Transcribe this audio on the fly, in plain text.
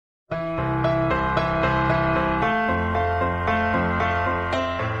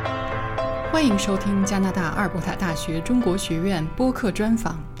欢迎收听加拿大阿尔伯塔大学中国学院播客专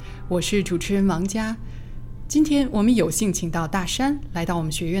访，我是主持人王佳。今天我们有幸请到大山来到我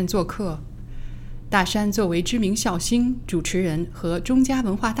们学院做客。大山作为知名笑星、主持人和中加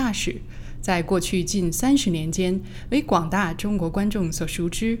文化大使，在过去近30年间为广大中国观众所熟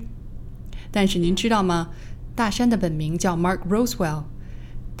知。但是您知道吗？大山的本名叫 Mark Roswell，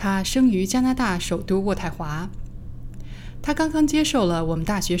 他生于加拿大首都渥太华。他刚刚接受了我们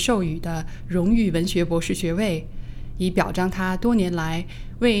大学授予的荣誉文学博士学位，以表彰他多年来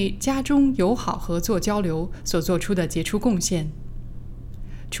为加中友好合作交流所做出的杰出贡献。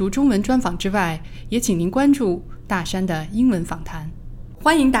除中文专访之外，也请您关注大山的英文访谈。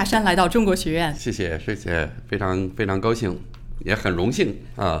欢迎大山来到中国学院。谢谢，非常高兴，也很荣幸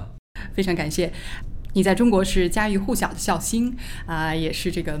啊。非常感谢。你在中国是家喻户晓的笑星也是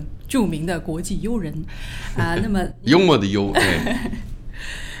这个著名的国际优人那么幽默的幽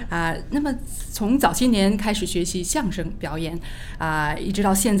那么从早些年开始学习相声表演一直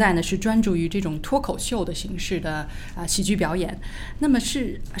到现在呢，是专注于这种脱口秀的形式的喜剧表演。那么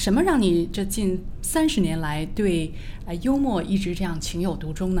是什么让你这近30年来对幽默一直这样情有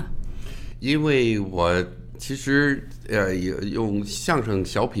独钟呢？因为我其实用相声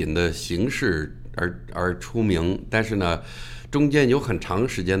小品的形式而出名，但是呢，中间有很长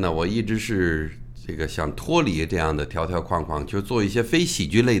时间呢，我一直是这个想脱离这样的条条框框，就做一些非喜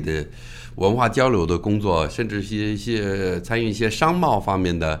剧类的文化交流的工作，甚至参与一些商贸方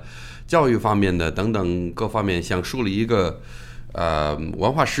面的、教育方面的等等各方面，想树立一个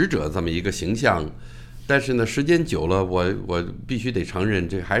文化使者这么一个形象。但是呢，时间久了，我必须得承认，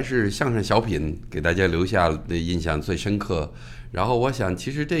这还是相声小品给大家留下的印象最深刻。然后我想，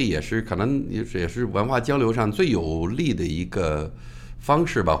其实这也是可能也是文化交流上最有利的一个方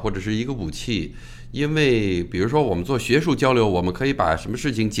式吧，或者是一个武器。因为比如说我们做学术交流，我们可以把什么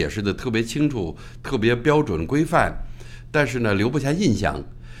事情解释得特别清楚、特别标准规范，但是呢，留不下印象。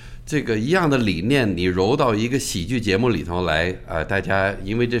这个一样的理念，你揉到一个喜剧节目里头来大家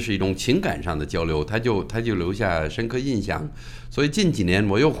因为这是一种情感上的交流，它就留下深刻印象。所以近几年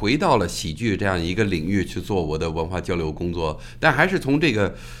我又回到了喜剧这样一个领域去做我的文化交流工作，但还是从这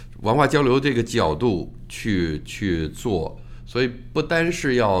个文化交流这个角度去做。所以不单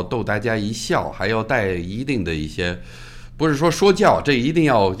是要逗大家一笑，还要带一定的一些，不是说说教，这一定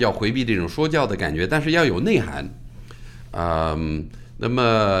要回避这种说教的感觉，但是要有内涵。那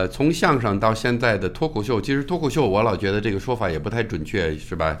么从相声到现在的脱口秀，其实脱口秀我老觉得这个说法也不太准确，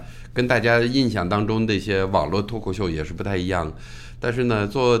是吧？跟大家印象当中这些网络脱口秀也是不太一样。但是呢，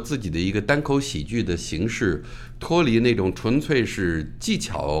做自己的一个单口喜剧的形式，脱离那种纯粹是技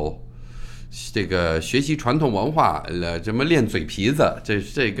巧，这个学习传统文化，什么练嘴皮子，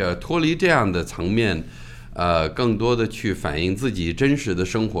这个脱离这样的层面，更多的去反映自己真实的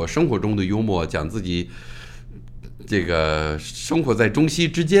生活中的幽默，讲自己这个生活在中西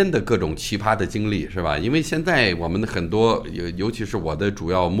之间的各种奇葩的经历，是吧？因为现在我们的很多，尤其是我的主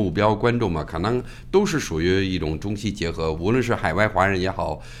要目标观众嘛，可能都是属于一种中西结合，无论是海外华人也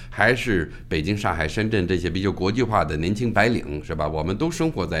好，还是北京、上海、深圳这些比较国际化的年轻白领，是吧？我们都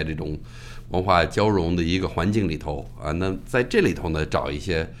生活在这种文化交融的一个环境里头那在这里头呢，找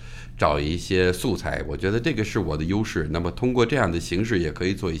一些素材，我觉得这个是我的优势。那么通过这样的形式，也可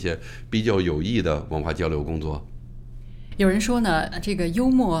以做一些比较有益的文化交流工作。有人说呢，这个幽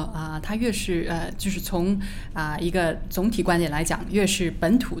默它越是就是从一个总体观点来讲，越是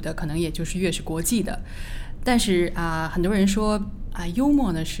本土的，可能也就是越是国际的。但是很多人说幽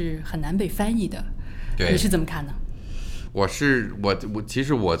默呢是很难被翻译的。你是怎么看呢？我其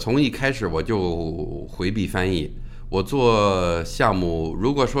实我从一开始我就回避翻译。我做项目，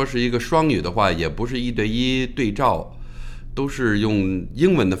如果说是一个双语的话，也不是1对1对照，都是用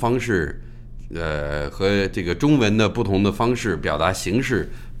英文的方式。和这个中文的不同的方式表达形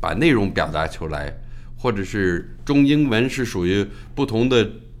式，把内容表达出来，或者是中英文是属于不同的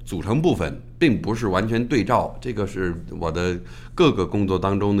组成部分，并不是完全对照。这个是我的各个工作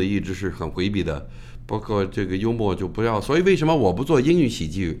当中的一直是很回避的，包括这个幽默就不要。所以为什么我不做英语喜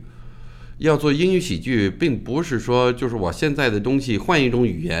剧？要做英语喜剧，并不是说就是我现在的东西换一种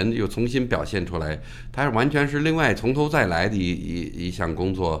语言又重新表现出来，它完全是另外从头再来的一项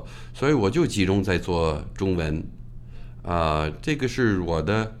工作，所以我就集中在做中文，这个是我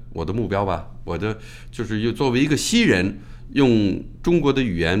的目标吧。我的就是作为一个西人，用中国的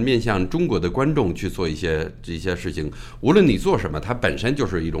语言面向中国的观众去做这些事情，无论你做什么，它本身就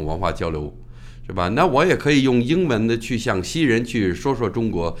是一种文化交流。是吧？那我也可以用英文的去向西人去说中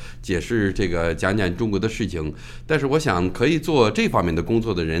国，解释讲中国的事情。但是我想可以做这方面的工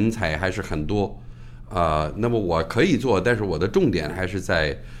作的人才还是很多，那么我可以做，但是我的重点还是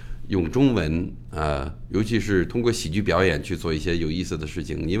在用中文尤其是通过喜剧表演去做一些有意思的事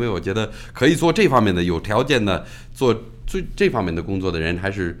情，因为我觉得可以做这方面的有条件的做这方面的工作的人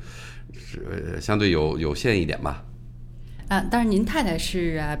还是相对有限一点吧。当然您太太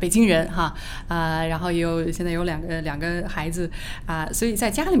是北京人哈，然后现在有两个孩子所以在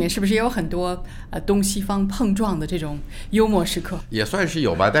家里面是不是也有很多东西方碰撞的这种幽默时刻？也算是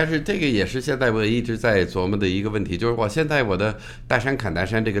有吧，但是这个也是现在我一直在琢磨的一个问题，就是我的大山侃大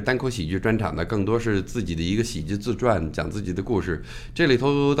山这个单口喜剧专场呢，更多是自己的一个喜剧自传，讲自己的故事。这里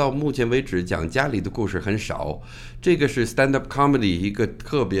头到目前为止讲家里的故事很少，这个是 stand up comedy 一个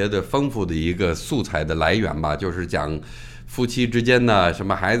特别的丰富的一个素材的来源吧，就是讲夫妻之间的什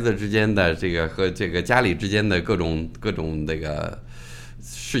么孩子之间的这个和这个家里之间的各种这个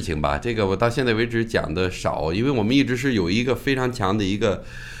事情吧。这个我到现在为止讲的少，因为我们一直是有一个非常强的一个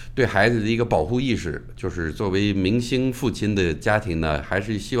对孩子的一个保护意识，就是作为明星父亲的家庭呢，还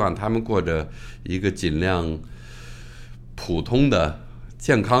是希望他们过着一个尽量普通的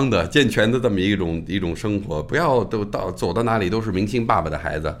健康的健全的这么一种生活，不要走到哪里都是明星爸爸的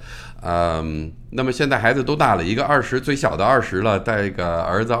孩子。那么现在孩子都大了，一个最小的20了，再一个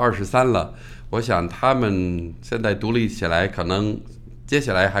儿子23了，我想他们现在独立起来，可能接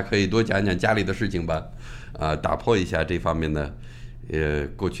下来还可以多讲讲家里的事情吧，打破一下这方面的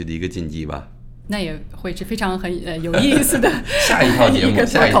过去的一个禁忌吧。那也会是非常有意思的下一套节目，一个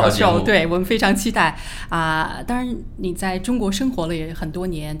脱口秀，对，我们非常期待当然你在中国生活了也很多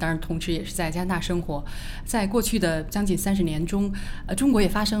年，当然同时也是在加拿大生活，在过去的将近30年中，中国也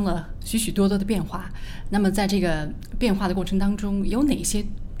发生了许许多多的变化。那么在这个变化的过程当中，有哪些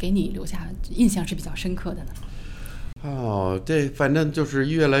给你留下印象是比较深刻的呢？这反正就是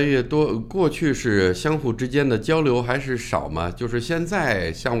越来越多，过去是相互之间的交流还是少嘛，就是现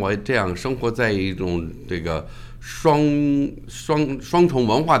在像我这样生活在一种这个双重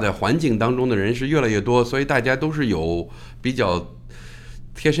文化的环境当中的人是越来越多，所以大家都是有比较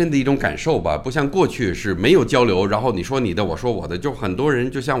贴身的一种感受吧，不像过去是没有交流，然后你说你的我说我的，就很多人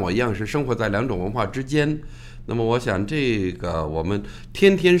就像我一样是生活在两种文化之间。那么我想这个我们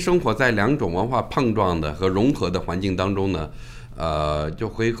天天生活在两种文化碰撞的和融合的环境当中呢，就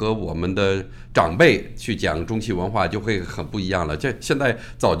会和我们的长辈去讲中西文化就会很不一样了。这现在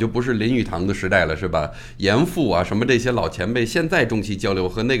早就不是林语堂的时代了，是吧？严复什么这些老前辈，现在中西交流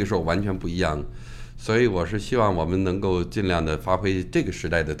和那个时候完全不一样。所以我是希望我们能够尽量的发挥这个时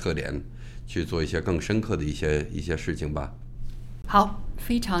代的特点，去做一些更深刻的一些事情吧。好，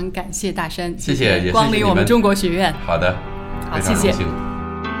非常感谢大山，谢谢光临我们中国学院。好的，好，谢谢。